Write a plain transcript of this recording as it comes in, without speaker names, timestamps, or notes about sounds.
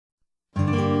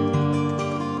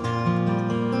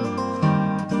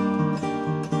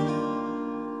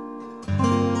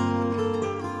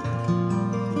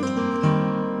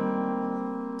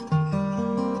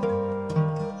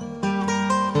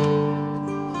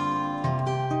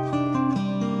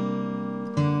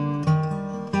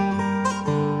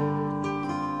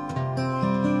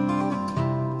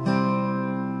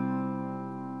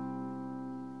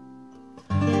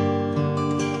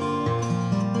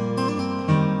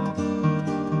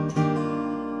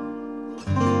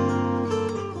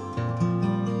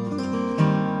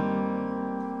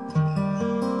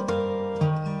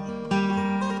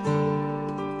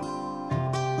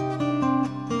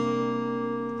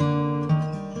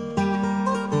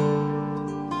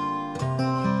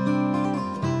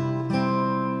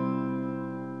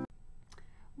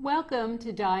Welcome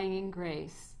to Dying in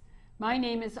Grace. My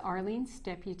name is Arlene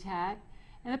Stepputat,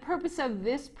 and the purpose of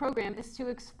this program is to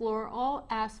explore all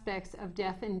aspects of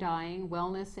death and dying,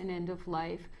 wellness and end of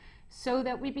life, so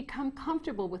that we become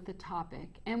comfortable with the topic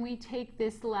and we take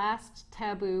this last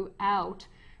taboo out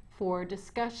for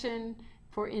discussion,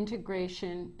 for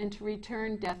integration, and to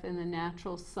return death in the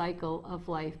natural cycle of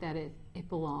life that it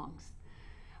belongs.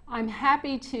 I'm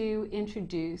happy to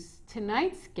introduce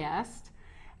tonight's guest,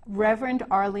 Reverend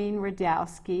Arlene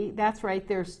Radasky. That's right,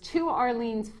 there's two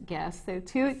Arlene's guests, so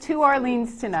two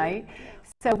Arlenes tonight.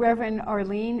 So Reverend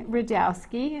Arlene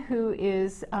Radasky, who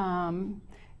is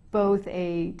both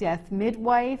a death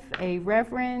midwife, a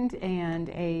reverend, and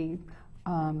a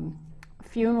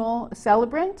funeral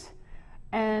celebrant.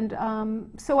 And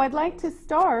so I'd like to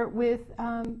start with,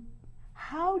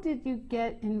 how did you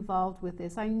get involved with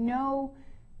this? I know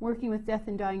working with death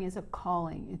and dying is a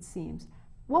calling, it seems.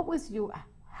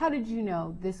 How did you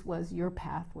know this was your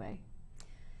pathway?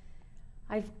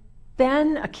 I've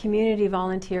been a community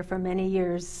volunteer for many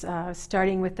years,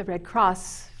 starting with the Red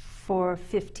Cross for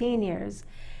 15 years.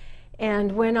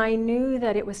 And when I knew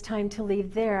that it was time to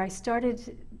leave there, I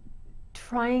started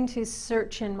trying to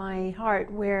search in my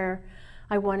heart where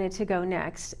I wanted to go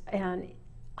next. And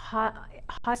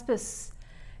hospice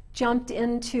jumped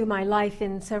into my life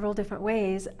in several different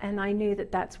ways, and I knew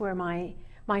that that's where my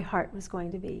heart was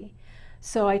going to be.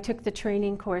 So I took the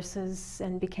training courses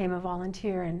and became a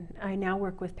volunteer, and I now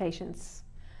work with patients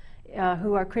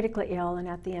who are critically ill and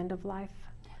at the end of life.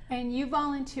 And you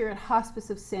volunteer at Hospice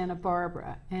of Santa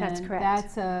Barbara. And that's correct.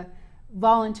 That's a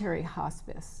voluntary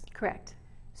hospice. Correct.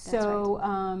 So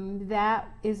right. That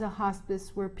is a hospice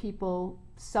where people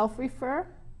self-refer?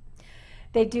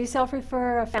 They do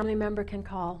self-refer. A family member can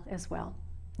call as well.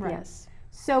 Right. Yes.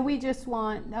 So we just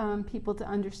want people to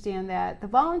understand that the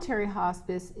voluntary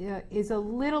hospice is a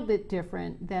little bit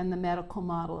different than the medical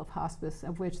model of hospice,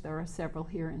 of which there are several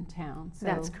here in town. So,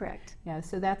 that's correct. Yeah,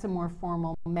 so that's a more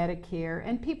formal Medicare,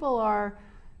 and people are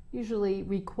usually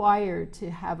required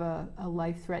to have a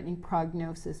life-threatening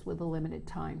prognosis with a limited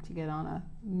time to get on a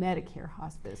Medicare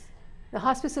hospice. The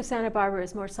Hospice of Santa Barbara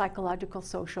is more psychological,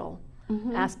 social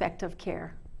aspect of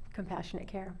care, compassionate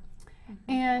care.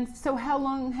 And so how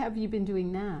long have you been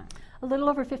doing that? A little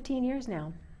over 15 years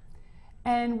now.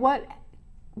 And what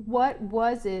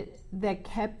was it that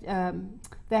kept that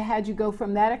had you go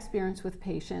from that experience with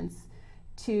patients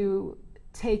to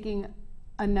taking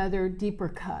another deeper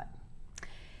cut?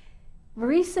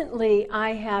 Recently,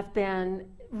 I have been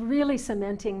really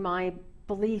cementing my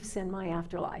beliefs in my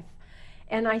afterlife.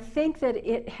 And I think that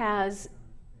it has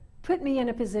put me in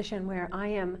a position where I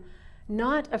am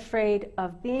not afraid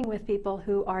of being with people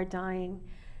who are dying,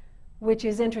 which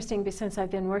is interesting because since I've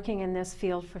been working in this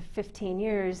field for 15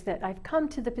 years, that I've come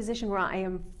to the position where I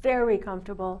am very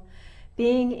comfortable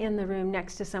being in the room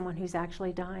next to someone who's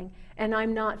actually dying, and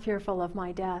I'm not fearful of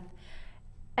my death.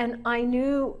 And I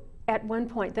knew at one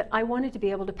point that I wanted to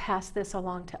be able to pass this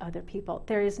along to other people.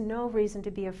 There is no reason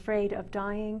to be afraid of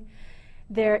dying.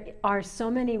 There are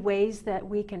so many ways that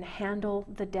we can handle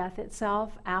the death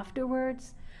itself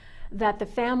afterwards, that the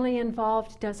family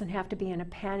involved doesn't have to be in a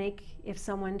panic if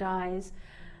someone dies,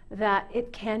 that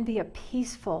it can be a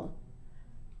peaceful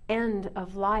end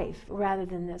of life rather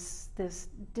than this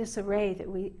disarray that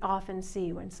we often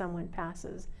see when someone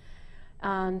passes.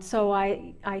 And so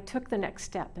I took the next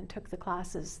step and took the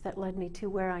classes that led me to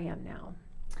where I am now.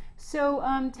 So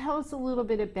tell us a little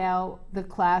bit about the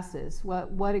classes.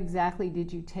 What exactly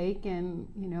did you take, and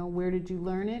where did you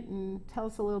learn it? And tell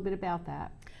us a little bit about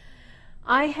that.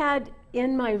 I had,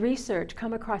 in my research,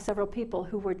 come across several people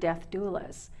who were death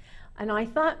doulas. And I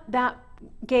thought that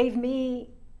gave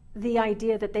me the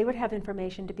idea that they would have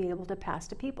information to be able to pass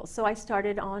to people. So I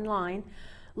started online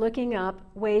looking up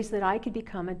ways that I could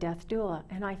become a death doula.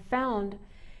 And I found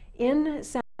in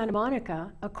Santa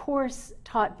Monica a course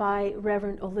taught by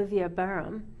Reverend Olivia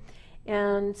Barham,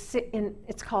 and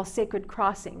it's called Sacred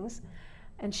Crossings.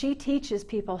 And she teaches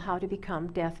people how to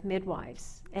become death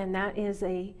midwives. And that is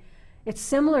it's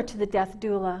similar to the death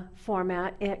doula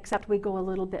format, except we go a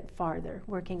little bit farther,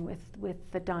 working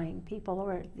with the dying people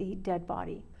or the dead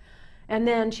body. And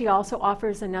then she also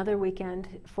offers another weekend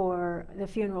for the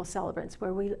funeral celebrants,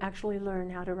 where we actually learn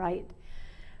how to write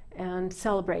and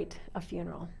celebrate a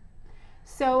funeral.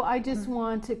 So I just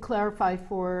want to clarify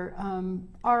for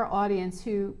our audience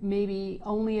who maybe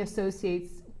only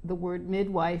associates the word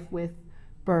midwife with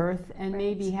birth and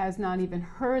maybe has not even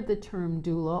heard the term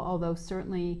doula, although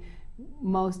certainly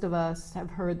most of us have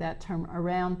heard that term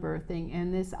around birthing,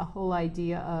 and this whole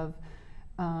idea of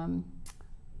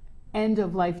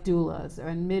end-of-life doulas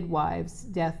and midwives,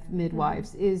 death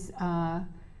midwives, is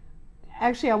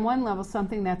actually on one level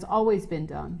something that's always been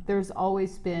done. There's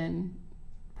always been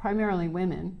primarily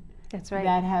women That's right.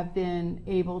 that have been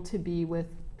able to be with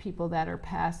people that are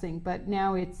passing, but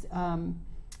now it's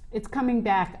coming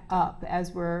back up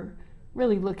as we're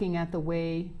really looking at the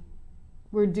way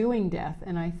we're doing death,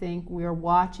 and I think we're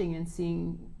watching and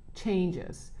seeing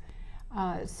changes.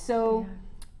 So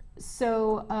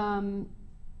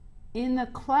in the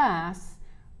class,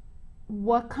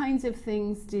 what kinds of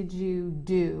things did you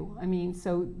do? I mean,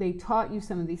 so they taught you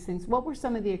some of these things. What were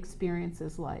some of the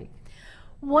experiences like?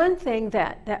 One thing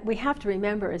that we have to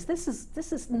remember is this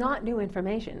is not new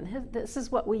information. This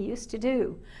is what we used to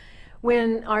do.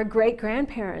 When our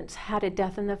great-grandparents had a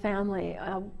death in the family,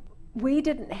 we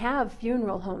didn't have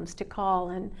funeral homes to call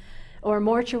or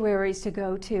mortuaries to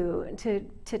go to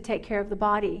take care of the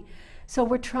body. So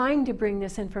we're trying to bring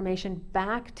this information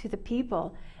back to the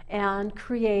people and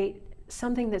create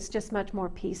something that's just much more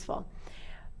peaceful.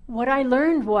 What I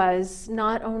learned was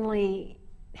not only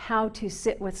how to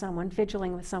sit with someone,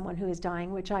 vigiling with someone who is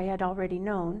dying, which I had already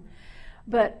known,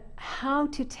 but how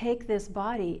to take this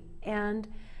body and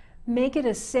make it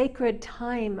a sacred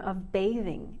time of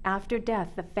bathing after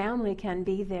death. The family can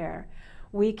be there.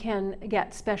 We can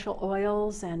get special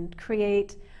oils and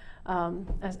create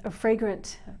a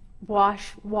fragrant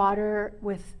wash water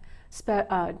with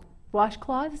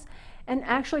washcloths, and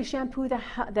actually shampoo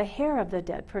the hair of the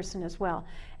dead person as well.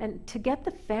 And to get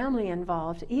the family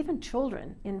involved, even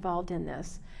children involved in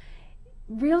this,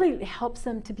 really helps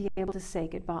them to be able to say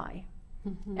goodbye.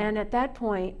 Mm-hmm. And at that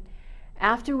point,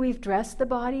 after we've dressed the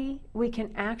body, we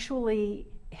can actually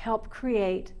help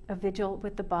create a vigil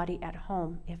with the body at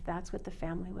home, if that's what the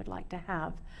family would like to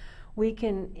have. We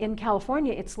can, in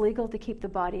California, it's legal to keep the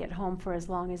body at home for as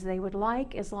long as they would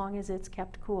like, as long as it's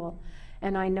kept cool.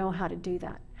 And I know how to do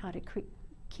that, how to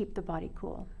keep the body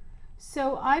cool.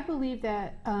 So I believe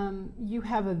that you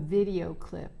have a video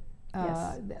clip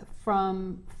Yes.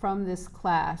 from this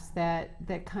class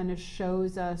that kind of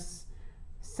shows us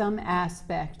some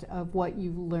aspect of what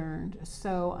you've learned.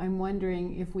 So I'm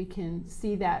wondering if we can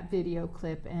see that video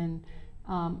clip and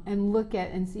look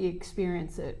at and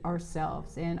experience it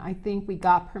ourselves. And I think we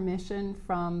got permission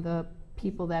from the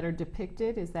people that are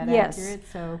depicted. Is that Yes. accurate?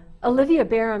 So Olivia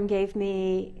Barham gave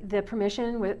me the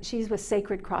permission. She's with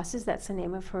Sacred Crosses, that's the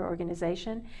name of her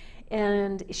organization.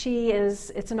 And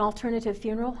it's an alternative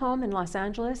funeral home in Los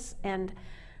Angeles, and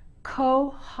Co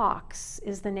Hawks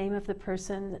is the name of the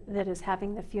person that is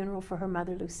having the funeral for her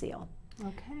mother, Lucille.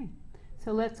 okay,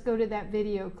 so let's go to that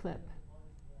video clip.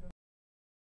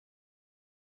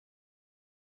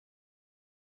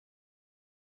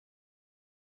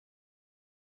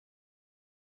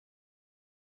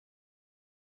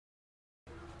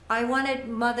 I wanted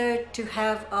Mother to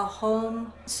have a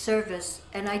home service,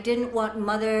 and I didn't want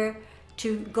Mother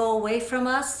to go away from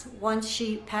us once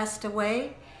she passed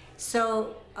away.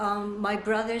 So my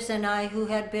brothers and I, who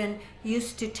had been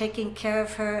used to taking care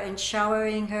of her and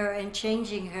showering her and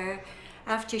changing her,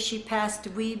 after she passed,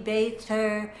 we bathed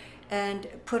her and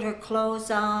put her clothes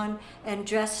on and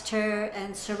dressed her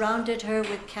and surrounded her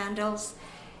with candles.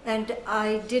 And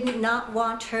I did not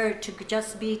want her to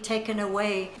just be taken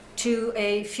away to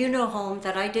a funeral home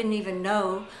that I didn't even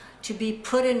know, to be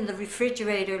put in the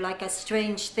refrigerator like a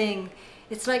strange thing.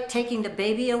 It's like taking the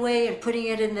baby away and putting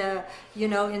it in the,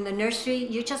 in the nursery.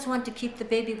 You just want to keep the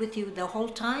baby with you the whole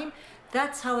time.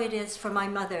 That's how it is for my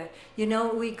mother.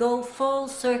 We go full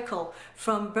circle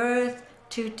from birth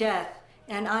to death.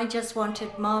 And I just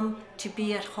wanted Mom to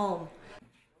be at home.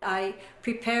 I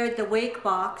prepared the wake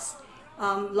box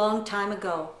long time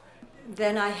ago.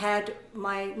 Then I had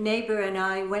my neighbor and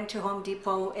I went to Home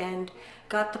Depot and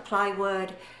got the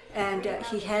plywood, and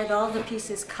he had all the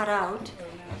pieces cut out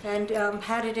and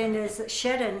had it in his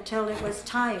shed until it was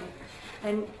time.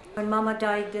 And when Mama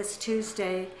died this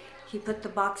Tuesday, he put the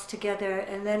box together,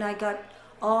 and then I got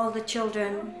all the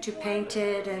children to paint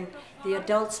it, and the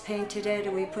adults painted it,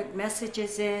 and we put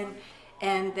messages in,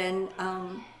 and then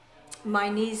my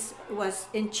niece was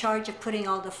in charge of putting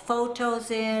all the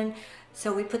photos in.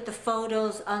 So we put the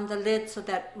photos on the lid so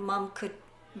that Mom could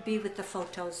be with the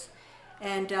photos.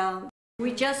 And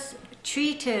we just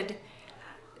treated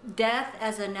death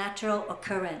as a natural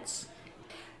occurrence.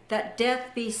 That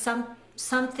death be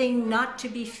something not to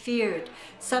be feared,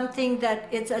 something that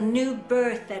it's a new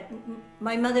birth, that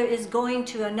my mother is going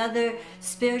to another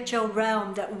spiritual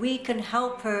realm, that we can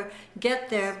help her get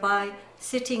there by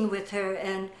sitting with her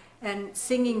and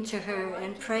singing to her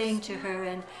and praying to her.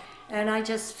 And I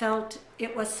just felt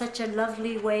it was such a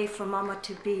lovely way for Mama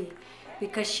to be,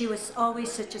 because she was always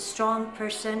such a strong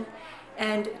person,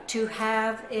 and to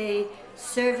have a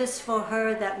service for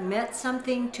her that meant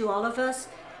something to all of us,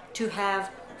 to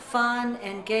have fun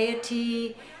and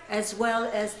gaiety as well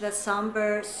as the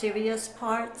somber, serious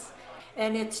parts.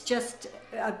 And it's just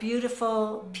a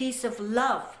beautiful piece of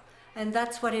love. And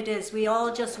that's what it is. We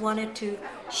all just wanted to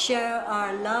share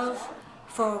our love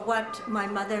for what my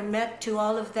mother meant to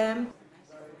all of them.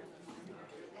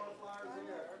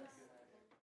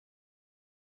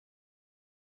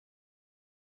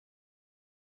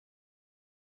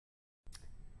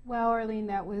 Well, Arlene,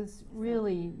 that was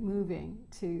really moving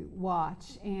to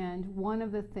watch. And one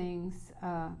of the things,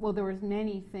 well, there was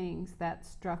many things that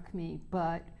struck me,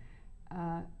 but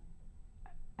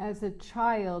as a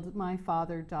child, my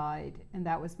father died, and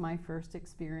that was my first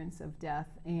experience of death.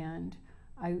 And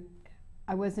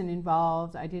I wasn't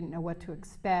involved. I didn't know what to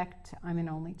expect. I'm an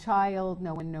only child.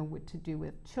 No one knew what to do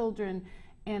with children.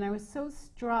 And I was so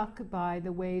struck by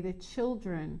the way the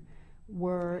children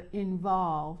were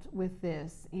involved with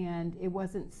this. And it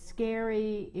wasn't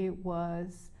scary. It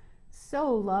was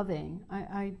so loving.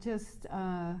 I just...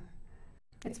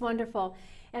 It's wonderful.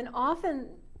 And often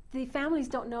the families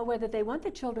don't know whether they want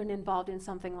the children involved in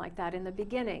something like that in the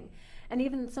beginning. And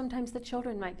even sometimes the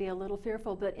children might be a little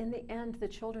fearful, but in the end, the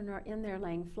children are in there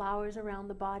laying flowers around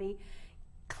the body,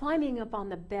 climbing up on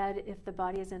the bed if the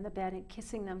body is in the bed, and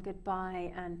kissing them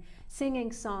goodbye and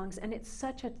singing songs. And it's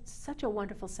such a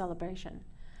wonderful celebration.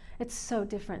 It's so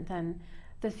different than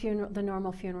the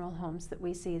normal funeral homes that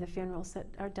we see, the funerals that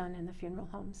are done in the funeral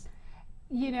homes.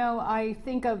 You know, I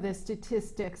think of the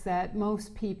statistics that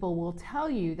most people will tell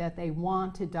you that they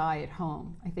want to die at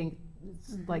home. I think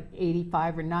it's like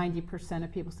 85 or 90%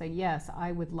 of people say, yes,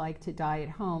 I would like to die at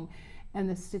home. And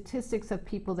the statistics of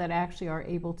people that actually are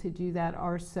able to do that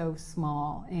are so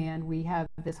small. And we have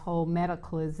this whole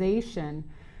medicalization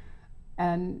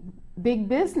and big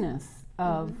business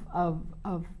of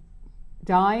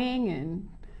dying and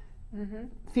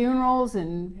funerals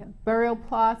and burial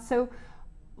plots. So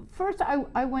first,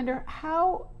 I wonder,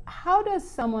 how does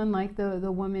someone like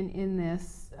the woman in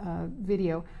this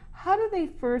video, how do they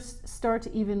first start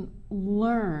to even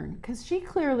learn? Because she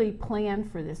clearly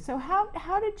planned for this. So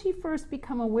how did she first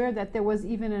become aware that there was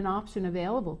even an option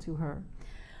available to her?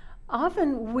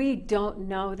 Often we don't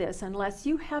know this unless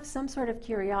you have some sort of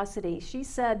curiosity. She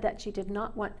said that she did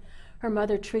not want her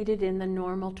mother treated in the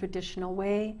normal traditional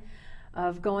way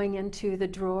of going into the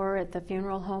drawer at the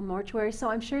funeral home mortuary. So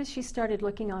I'm sure she started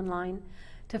looking online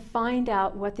to find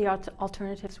out what the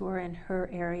alternatives were in her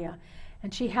area.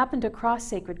 And she happened to cross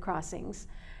Sacred Crossings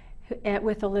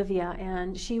with Olivia,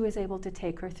 and she was able to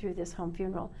take her through this home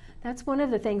funeral. That's one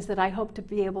of the things that I hope to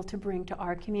be able to bring to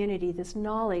our community, this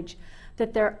knowledge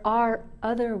that there are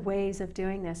other ways of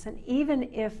doing this. And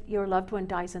even if your loved one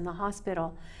dies in the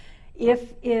hospital,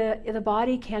 if the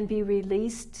body can be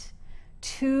released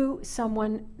to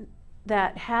someone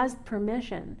that has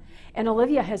permission, and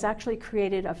Olivia has actually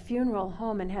created a funeral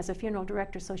home and has a funeral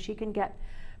director so she can get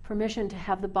permission to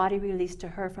have the body released to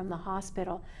her from the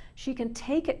hospital. She can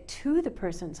take it to the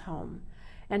person's home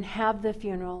and have the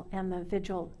funeral and the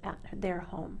vigil at their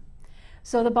home.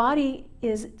 So the body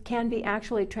can be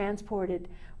actually transported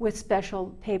with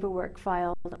special paperwork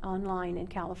filed online in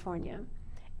California.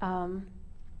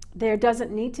 There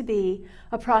doesn't need to be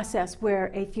a process where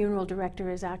a funeral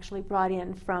director is actually brought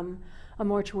in from a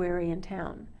mortuary in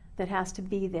town that has to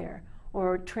be there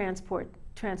or transport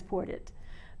it,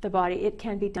 the body. It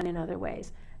can be done in other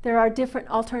ways. There are different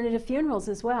alternative funerals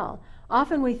as well.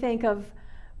 Often we think of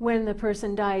when the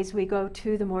person dies, we go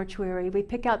to the mortuary, we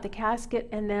pick out the casket,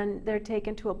 and then they're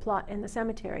taken to a plot in the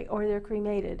cemetery, or they're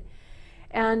cremated.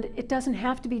 And it doesn't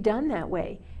have to be done that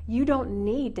way. You don't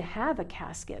need to have a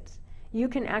casket. You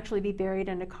can actually be buried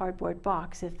in a cardboard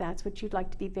box if that's what you'd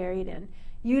like to be buried in.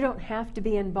 You don't have to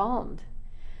be embalmed.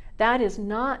 That is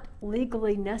not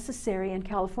legally necessary in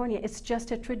California. It's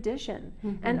just a tradition.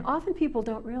 And often people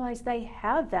don't realize they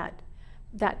have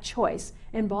that choice.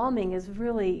 Embalming is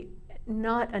really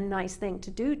not a nice thing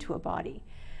to do to a body.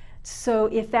 So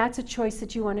if that's a choice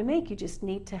that you want to make, you just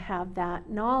need to have that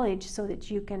knowledge so that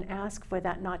you can ask for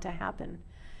that not to happen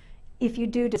if you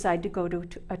do decide to go to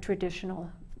a traditional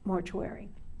mortuary.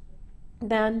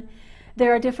 Then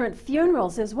there are different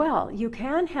funerals as well. You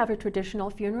can have a traditional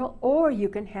funeral, or you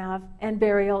can have and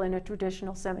burial in a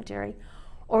traditional cemetery,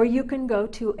 or you can go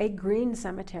to a green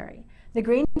cemetery. The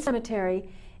green cemetery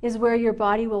is where your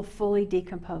body will fully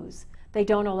decompose. They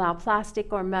don't allow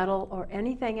plastic or metal or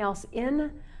anything else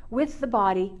in with the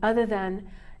body other than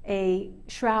a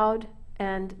shroud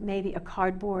and maybe a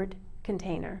cardboard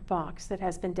container box that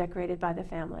has been decorated by the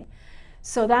family.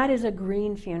 So that is a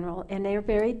green funeral, and they're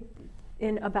buried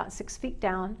in about 6 feet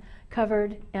down,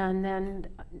 covered, and then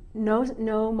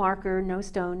no marker, no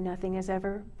stone, nothing is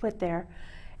ever put there.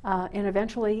 And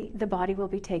eventually the body will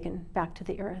be taken back to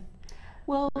the earth.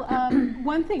 Well,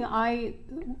 one thing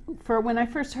when I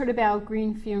first heard about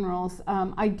green funerals,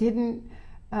 I didn't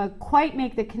quite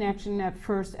make the connection at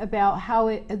first about how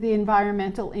the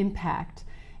environmental impact.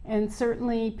 And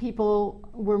certainly people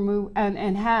were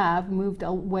and have moved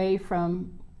away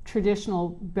from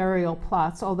traditional burial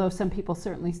plots, although some people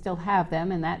certainly still have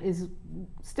them, and that is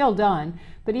still done.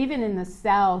 But even in the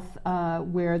South,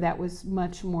 where that was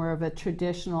much more of a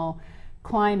traditional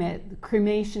climate,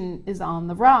 cremation is on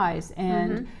the rise.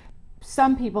 And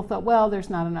some people thought, well, there's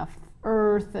not enough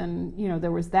earth, and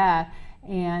there was that.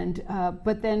 And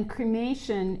but then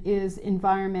cremation is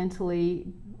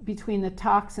environmentally, between the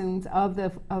toxins of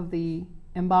the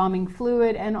embalming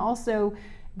fluid and also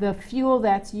the fuel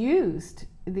that's used,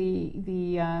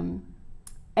 the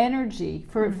energy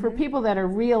for people that are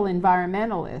real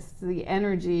environmentalists, the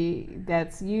energy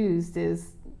that's used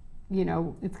is,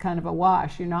 it's kind of a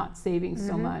wash. You're not saving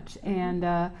so much.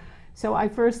 And so I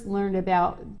first learned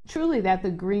about truly that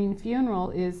the green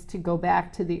funeral is to go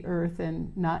back to the earth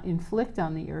and not inflict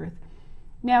on the earth.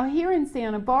 Now here in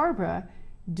Santa Barbara,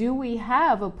 do we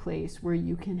have a place where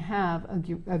you can have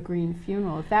a green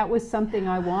funeral? If that was something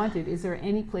I wanted, is there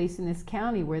any place in this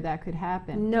county where that could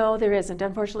happen? No, there isn't.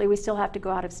 Unfortunately, we still have to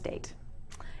go out of state.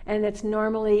 And it's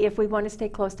normally, if we want to stay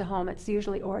close to home, it's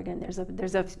usually Oregon.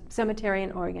 There's a cemetery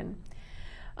in Oregon.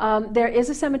 There is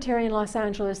a cemetery in Los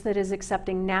Angeles that is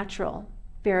accepting natural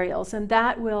burials, and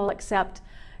that will accept,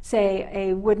 say,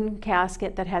 a wooden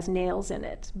casket that has nails in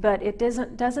it, but it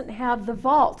doesn't have the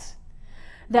vault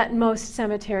that most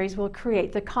cemeteries will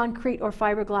create, the concrete or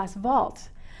fiberglass vault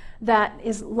that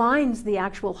lines the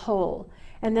actual hole,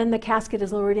 and then the casket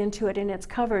is lowered into it and it's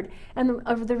covered. And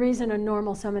the reason a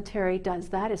normal cemetery does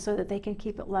that is so that they can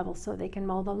keep it level, so they can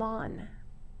mow the lawn.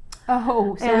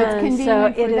 Oh, so it's convenient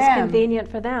for them. It is convenient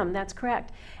for them, that's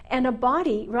correct. And a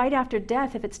body, right after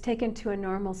death, if it's taken to a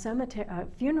normal cemetery,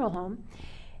 funeral home,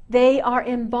 they are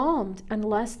embalmed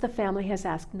unless the family has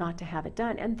asked not to have it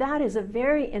done. And that is a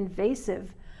very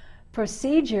invasive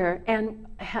procedure, and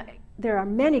there are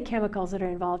many chemicals that are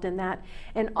involved in that.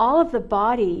 And all of the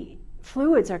body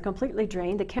fluids are completely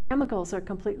drained, the chemicals are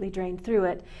completely drained through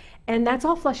it, and that's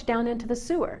all flushed down into the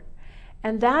sewer.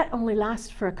 And that only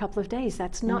lasts for a couple of days.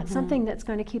 That's not something that's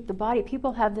going to keep the body.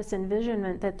 People have this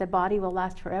envisionment that the body will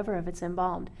last forever if it's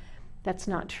embalmed. That's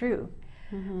not true.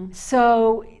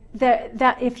 So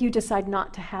that if you decide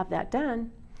not to have that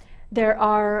done, there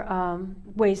are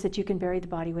ways that you can bury the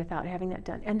body without having that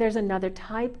done. And there's another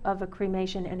type of a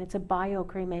cremation, and it's a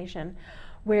biocremation,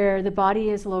 where the body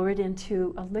is lowered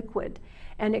into a liquid,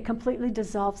 and it completely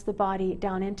dissolves the body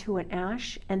down into an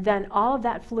ash, and then all of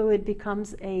that fluid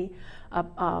becomes a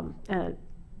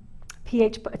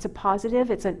pH, it's a positive,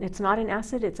 it's not an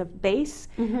acid, it's a base,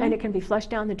 and it can be flushed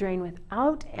down the drain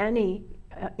without any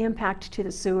impact to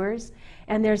the sewers,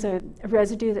 and there's a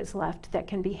residue that's left that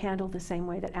can be handled the same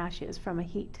way that ash is from a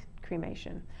heat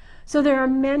cremation. So there are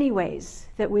many ways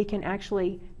that we can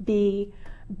actually be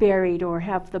buried or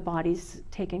have the bodies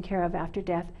taken care of after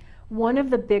death. One of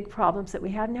the big problems that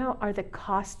we have now are the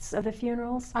costs of the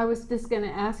funerals. I was just going to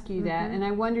ask you that, and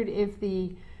I wondered if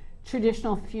the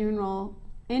traditional funeral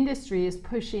industry is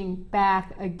pushing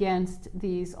back against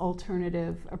these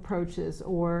alternative approaches,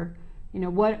 or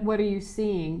what are you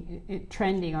seeing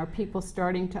trending? Are people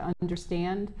starting to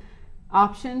understand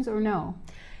options, or no?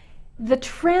 The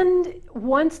trend,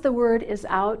 once the word is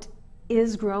out,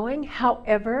 is growing.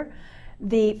 However,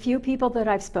 the few people that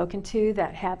I've spoken to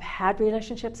that have had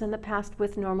relationships in the past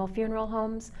with normal funeral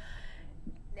homes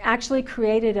actually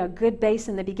created a good base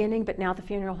in the beginning, but now the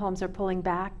funeral homes are pulling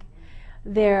back.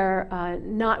 They're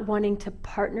not wanting to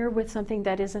partner with something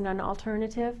that isn't an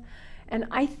alternative. And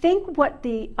I think what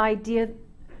the idea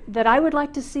that I would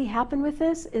like to see happen with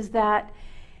this is that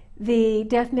the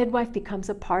death midwife becomes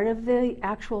a part of the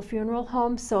actual funeral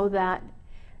home, so that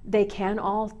they can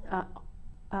all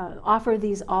offer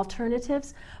these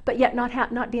alternatives, but yet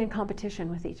not be in competition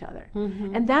with each other.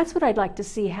 And that's what I'd like to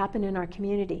see happen in our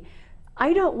community.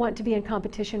 I don't want to be in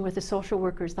competition with the social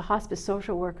workers, the hospice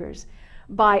social workers,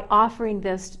 by offering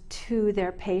this to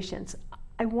their patients.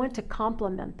 I want to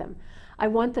complement them. I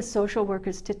want the social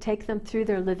workers to take them through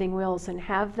their living wills and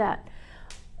have that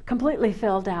completely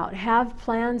filled out, have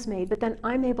plans made, but then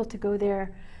I'm able to go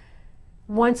there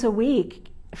once a week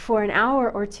for an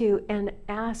hour or two and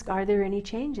ask, are there any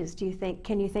changes?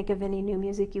 Can you think of any new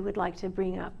music you would like to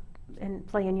bring up and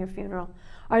play in your funeral?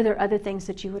 Are there other things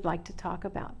that you would like to talk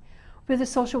about? Where the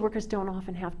social workers don't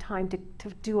often have time to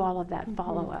do all of that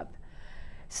follow-up.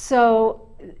 So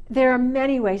there are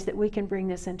many ways that we can bring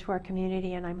this into our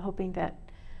community, and I'm hoping that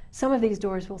some of these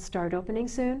doors will start opening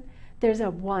soon. There's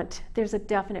a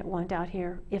definite want out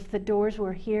here. If the doors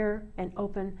were here and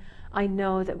open, I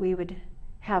know that we would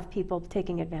have people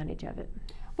taking advantage of it.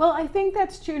 Well, I think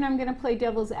that's true, and I'm going to play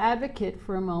devil's advocate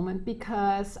for a moment,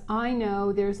 because I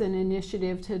know there's an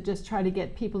initiative to just try to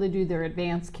get people to do their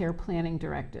advanced care planning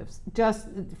directives. Just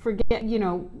forget,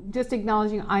 just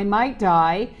acknowledging I might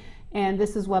die, and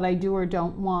this is what I do or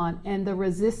don't want, and the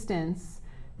resistance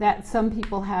that some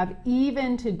people have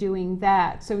even to doing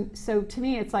that. So to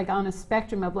me, it's like on a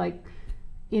spectrum of like,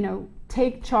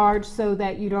 take charge so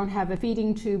that you don't have a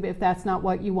feeding tube if that's not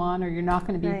what you want, or you're not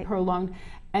going to be prolonged.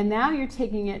 And now you're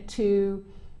taking it to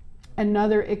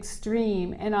another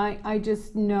extreme. And I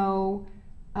just know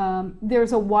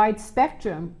there's a wide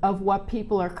spectrum of what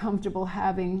people are comfortable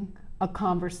having a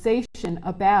conversation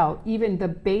about, even the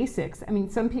basics. I mean,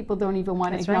 some people don't even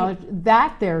want to acknowledge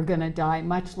that they're going to die,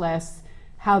 much less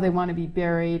how they want to be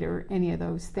buried or any of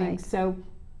those things. So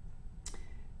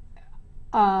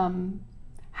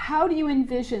how do you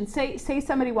envision, say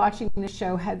somebody watching this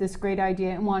show had this great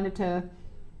idea and wanted to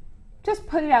just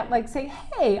put it out, like say,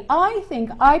 hey, I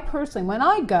think I personally, when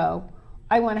I go,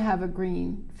 I want to have a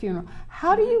green funeral.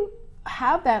 How do you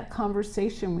have that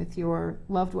conversation with your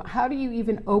loved one? How do you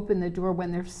even open the door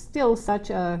when there's still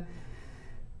such a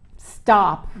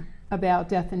stop about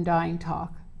death and dying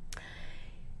talk?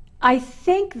 I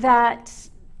think that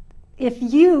if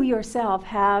you yourself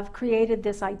have created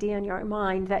this idea in your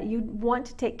mind that you want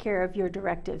to take care of your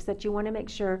directives, that you want to make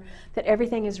sure that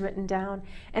everything is written down,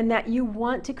 and that you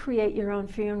want to create your own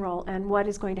funeral and what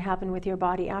is going to happen with your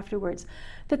body afterwards,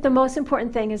 that the most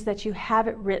important thing is that you have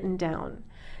it written down.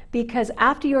 Because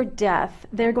after your death,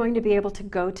 they're going to be able to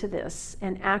go to this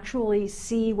and actually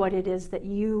see what it is that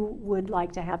you would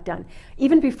like to have done.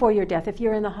 Even before your death, if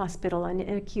you're in the hospital and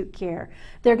in acute care,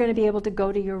 they're going to be able to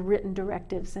go to your written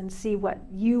directives and see what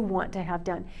you want to have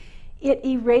done. It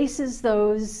erases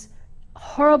those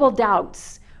horrible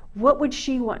doubts. What would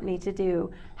she want me to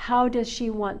do? How does she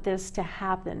want this to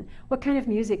happen? What kind of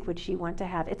music would she want to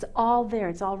have? It's all there.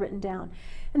 It's all written down.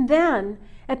 And then,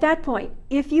 at that point,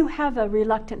 if you have a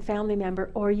reluctant family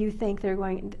member, or you think the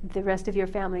rest of your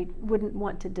family wouldn't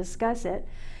want to discuss it,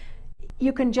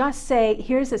 you can just say,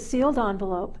 here's a sealed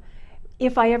envelope.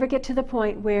 If I ever get to the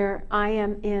point where I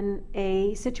am in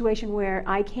a situation where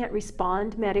I can't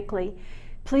respond medically,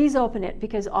 please open it,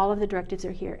 because all of the directives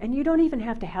are here. And you don't even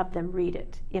have to have them read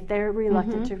it if they're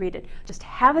reluctant to read it. Just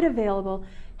have it available,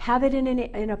 have it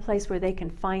in a place where they can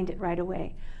find it right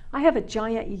away. I have a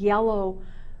giant yellow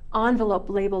envelope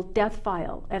labeled death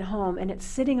file at home, and it's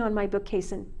sitting on my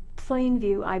bookcase in plain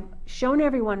view. I've shown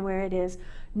everyone where it is.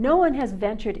 No one has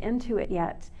ventured into it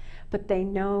yet, but they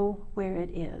know where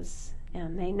it is,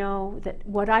 and they know that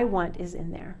what I want is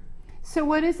in there. So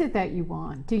what is it that you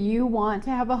want? Do you want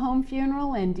to have a home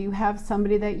funeral, and do you have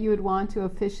somebody that you would want to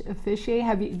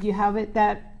officiate? Do you have it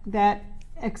that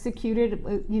executed,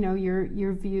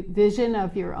 your vision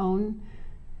of your own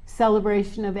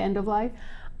celebration of end of life?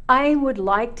 I would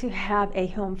like to have a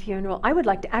home funeral. I would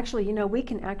like to actually, we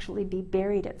can actually be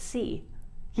buried at sea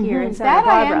here in Santa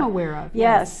Barbara. That I am aware of.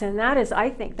 Yes, and that is, I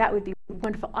think that would be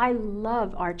wonderful. I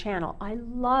love our channel. I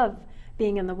love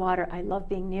being in the water. I love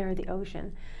being near the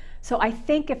ocean. So I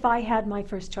think if I had my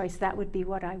first choice, that would be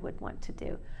what I would want to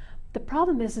do. The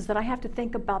problem is that I have to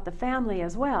think about the family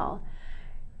as well.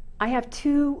 I have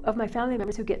 2 of my family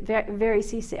members who get very, very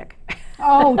seasick.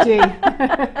 Oh, gee.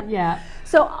 Yeah.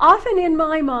 So often in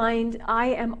my mind, I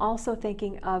am also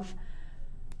thinking of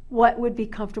what would be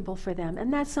comfortable for them.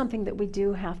 And that's something that we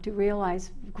do have to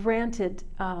realize. Granted,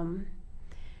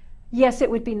 yes, it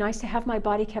would be nice to have my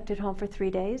body kept at home for 3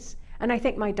 days. And I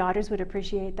think my daughters would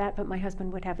appreciate that, but my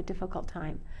husband would have a difficult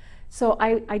time. So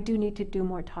I do need to do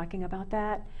more talking about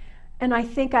that. And I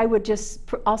think I would just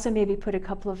also maybe put a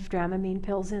couple of Dramamine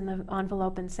pills in the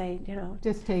envelope and say,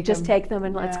 just take them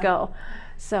and let's go.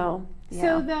 So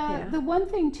yeah. The one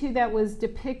thing too that was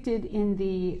depicted in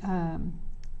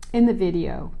the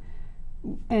video,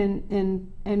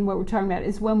 and what we're talking about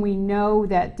is when we know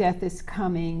that death is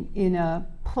coming in a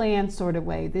planned sort of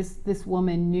way. This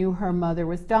woman knew her mother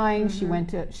was dying.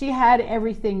 She had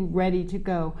everything ready to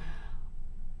go.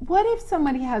 What if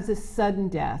somebody has a sudden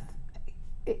death?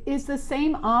 Is the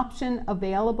same option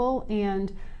available?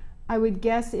 And I would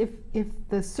guess if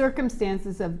the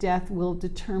circumstances of death will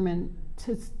determine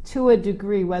to a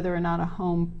degree whether or not a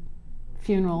home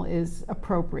funeral is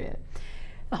appropriate.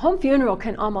 A home funeral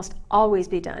can almost always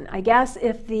be done. I guess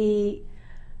if the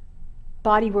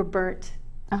body were burnt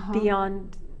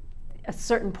beyond a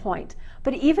certain point.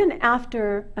 But even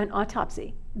after an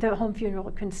autopsy, the home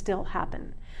funeral can still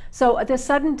happen. So the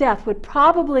sudden death would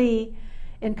probably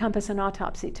encompass an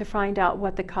autopsy to find out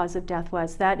what the cause of death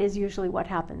was. That is usually what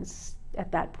happens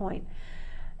at that point.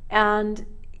 And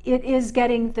it is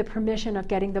getting the permission of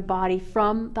getting the body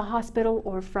from the hospital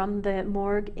or from the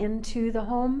morgue into the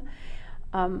home.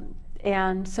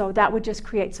 And so that would just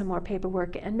create some more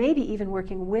paperwork, and maybe even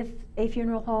working with a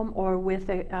funeral home or with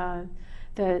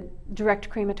the direct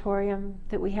crematorium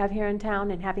that we have here in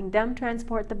town and having them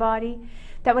transport the body.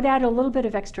 That would add a little bit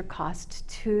of extra cost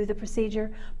to the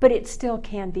procedure, but it still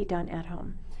can be done at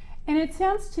home. And it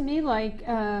sounds to me like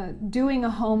doing a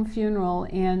home funeral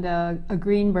and a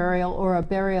green burial or a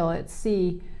burial at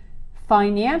sea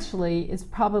financially is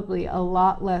probably a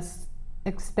lot less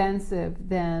expensive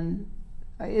than,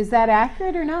 is that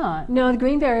accurate or not? No, the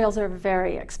green burials are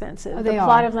very expensive. Oh, the they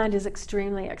plot are. of land is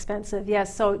extremely expensive,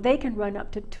 yes, so they can run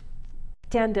up to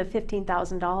 $10,000 to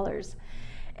 $15,000.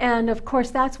 And of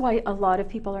course, that's why a lot of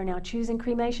people are now choosing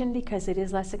cremation, because it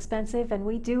is less expensive. And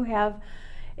we do have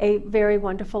a very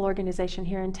wonderful organization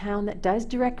here in town that does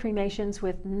direct cremations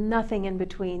with nothing in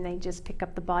between. They just pick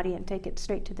up the body and take it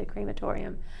straight to the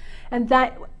crematorium. And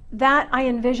that I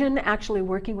envision actually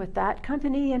working with that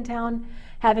company in town,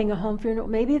 having a home funeral.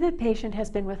 Maybe the patient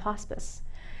has been with hospice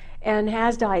and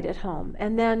has died at home.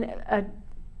 And then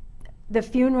the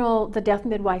funeral, the death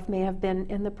midwife may have been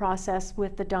in the process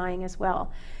with the dying as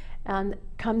well, and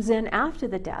comes in after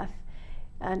the death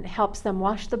and helps them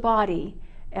wash the body,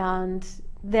 and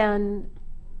then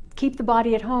keep the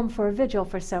body at home for a vigil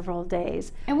for several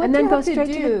days. And what and do then you go have to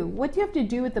straight do? What do you have to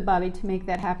do with the body to make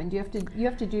that happen? Do you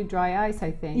have to do dry ice,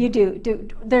 I think? You do.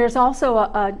 There's also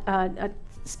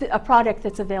a product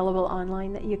that's available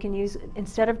online that you can use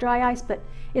instead of dry ice, but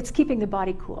it's keeping the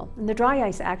body cool. And the dry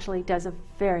ice actually does a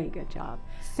very good job.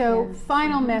 So, Yes.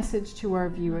 final message to our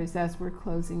viewers as we're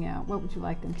closing out. What would you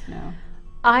like them to know?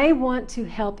 I want to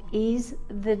help ease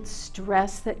the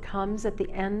stress that comes at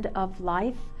the end of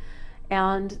life,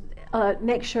 and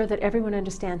make sure that everyone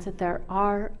understands that there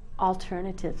are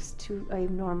alternatives to a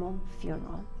normal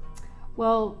funeral.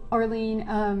 Well,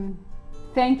 Arlene,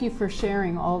 thank you for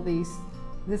sharing all these.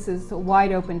 This is a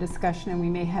wide open discussion, and we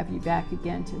may have you back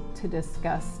again to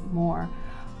discuss more.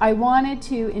 I wanted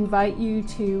to invite you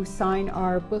to sign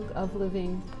our Book of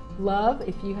Living Love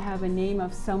if you have a name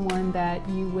of someone that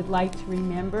you would like to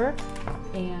remember.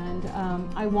 And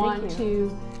I want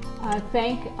to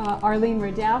thank Arlene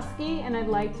Radasky, and I'd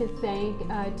like to thank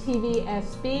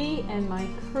TVSB and my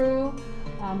crew,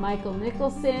 Michael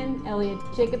Nicholson, Elliot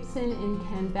Jacobson, and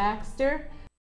Ken Baxter.